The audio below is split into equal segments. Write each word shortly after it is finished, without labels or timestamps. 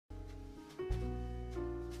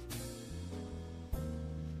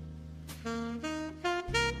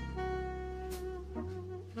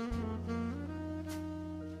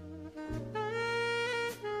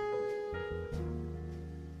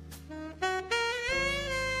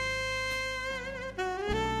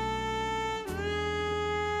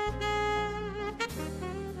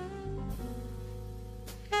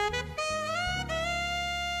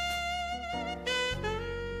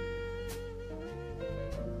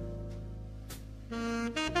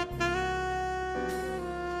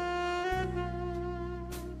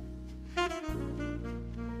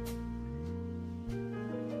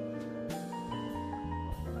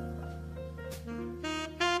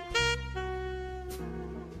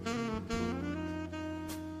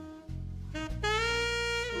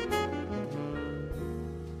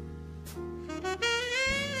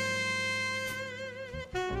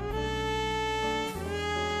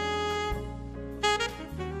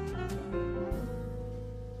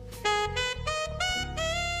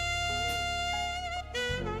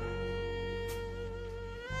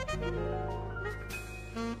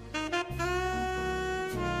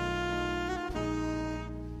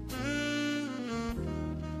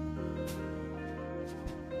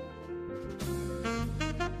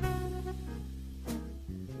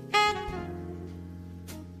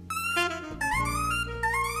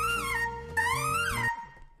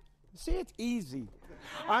easy.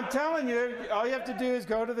 I'm telling you, all you have to do is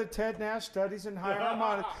go to the Ted Nash Studies in High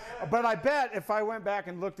Harmonics. But I bet if I went back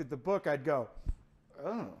and looked at the book, I'd go,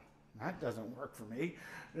 oh, that doesn't work for me.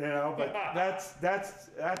 You know, but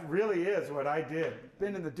that really is what I did.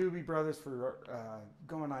 Been in the Doobie Brothers for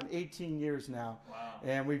going on 18 years now. Wow.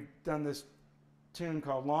 And we've done this tune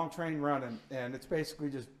called Long Train Running, and it's basically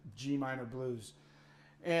just G minor blues.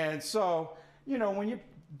 And so, you know, when you're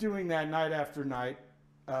doing that night after night,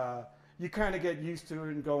 you kind of get used to it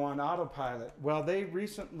and go on autopilot. Well, they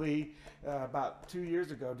recently, about 2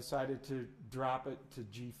 years ago, decided to drop it to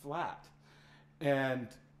G flat. And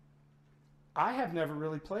I have never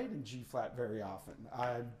really played in G flat very often.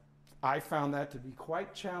 I found that to be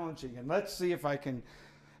quite challenging. And let's see if I can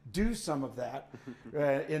do some of that.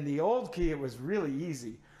 In the old key, it was really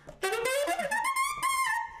easy.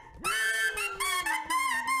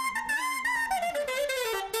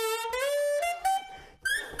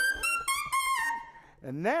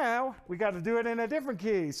 And now we got to do it in a different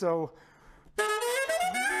key. So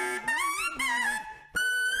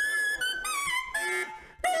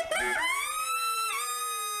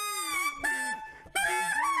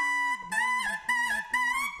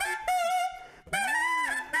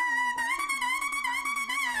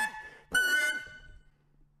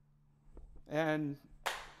and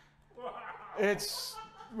it's,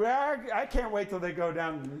 well, I can't wait till they go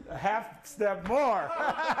down a half step more.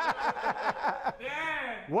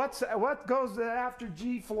 What goes after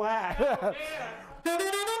G flat?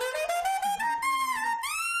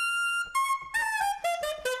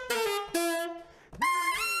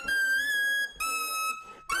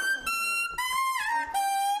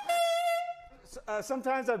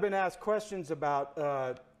 Sometimes I've been asked questions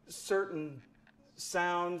about certain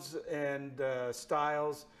sounds and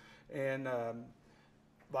styles, and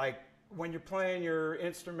like when you're playing your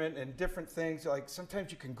instrument and different things, like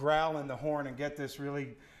sometimes you can growl in the horn and get this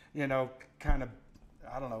really, you know, kind of,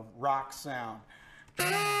 I don't know, rock sound.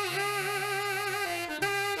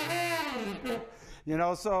 You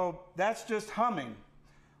know, so that's just humming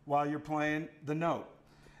while you're playing the note.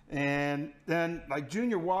 And then, like,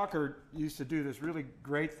 Junior Walker used to do this really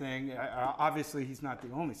great thing. Obviously, he's not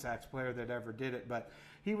the only sax player that ever did it, but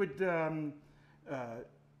he would,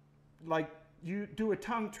 like, you do a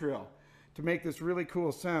tongue trill to make this really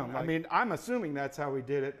cool sound. I mean, I'm assuming that's how he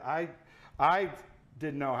did it. I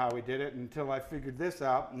didn't know how he did it until I figured this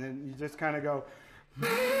out, and then you just kind of go.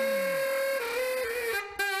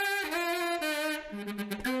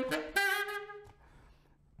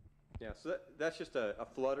 Yeah, so that's just a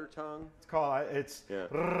flutter tongue. It's called, it's, yeah.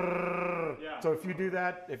 So if you do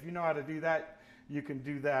that, if you know how to do that, you can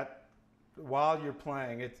do that while you're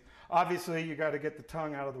playing. It's obviously you got to get the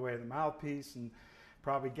tongue out of the way of the mouthpiece and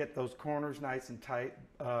probably get those corners nice and tight.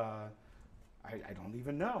 I don't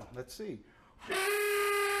even know. Let's see.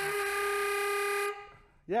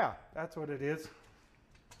 Yeah, that's what it is.